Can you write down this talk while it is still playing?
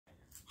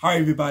Hi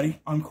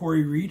everybody, I'm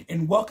Corey Reed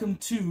and welcome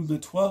to the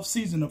 12th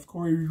season of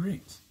Corey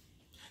Reads.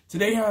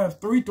 Today I have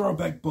 3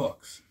 throwback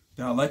books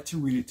that I'd like to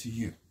read it to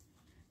you.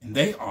 And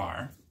they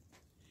are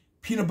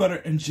Peanut Butter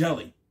and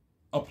Jelly,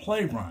 a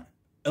play rhyme,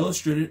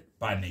 illustrated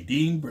by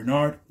Nadine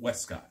Bernard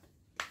Westcott.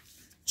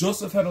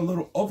 Joseph Had a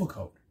Little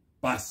Overcoat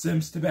by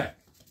Sims Tibet.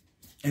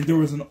 And There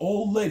Was an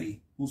Old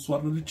Lady Who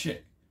Swallowed a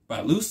Chick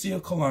by Lucia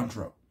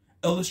Colandro,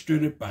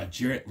 illustrated by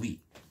Jared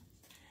Lee.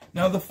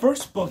 Now, the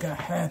first book I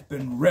had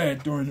been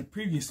read during the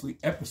previously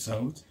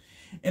episodes,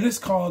 and it's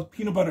called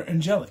Peanut Butter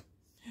and Jelly.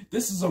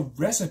 This is a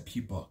recipe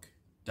book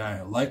that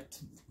I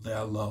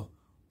love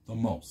the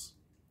most.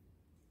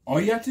 All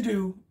you have to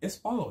do is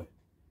follow it.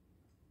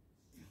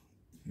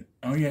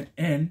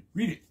 And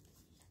read it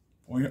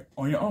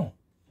on your own.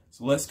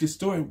 So let's get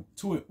started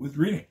to it with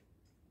reading.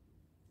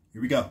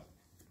 Here we go.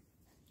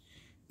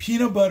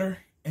 Peanut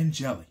Butter and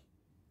Jelly,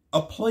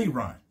 a play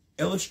rhyme,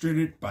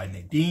 illustrated by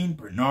Nadine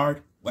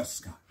Bernard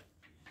Westcott.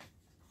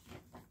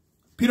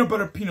 Peanut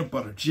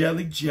butter,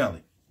 jelly,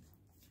 jelly.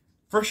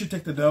 First you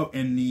take the dough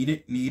and knead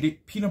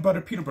it. Peanut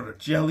butter,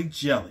 jelly,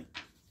 jelly.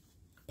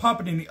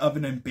 Pop it in the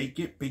oven and bake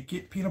it.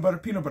 Peanut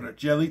butter,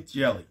 jelly,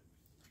 jelly.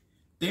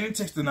 Then you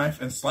take the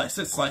knife and slice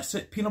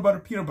it. Peanut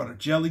butter,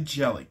 jelly,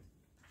 jelly.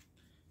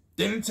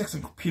 Then you take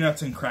some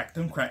peanuts and crack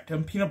them.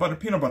 Peanut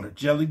butter,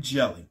 jelly,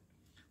 jelly.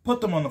 Put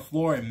them on the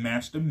floor and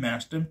mash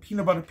them.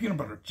 Peanut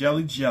butter,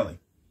 jelly, jelly.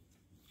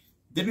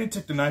 Then you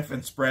take the knife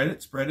and spread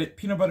it.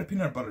 Peanut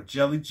butter,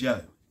 jelly,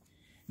 jelly.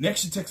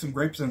 Next, you take some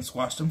grapes and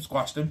squash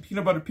them.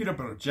 Peanut butter,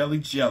 jelly,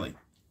 jelly.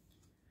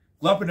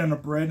 Glop it in the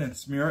bread and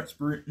smear it.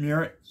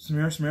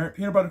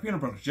 Peanut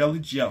butter, jelly,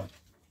 jelly.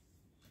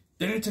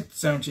 Then you take the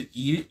sandwich and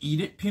eat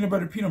it. Peanut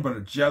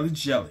butter, jelly,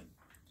 jelly.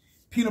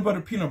 Peanut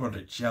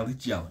butter, jelly,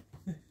 jelly.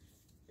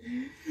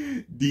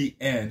 The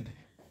end.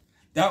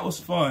 That was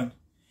fun,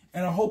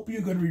 and I hope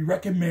you're going to be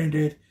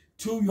recommended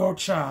to your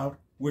child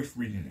with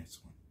reading this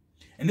one.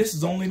 And this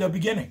is only the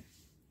beginning.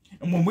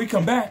 And when we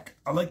come back,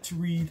 I'd like to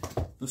read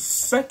the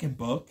second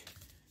book,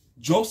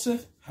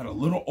 Joseph Had a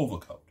Little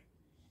Overcoat.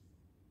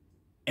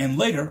 And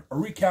later, a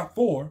recap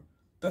for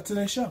the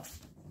Today Show,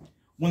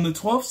 when the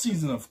 12th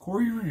season of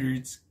Corey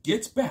Reads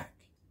gets back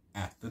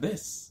after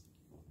this.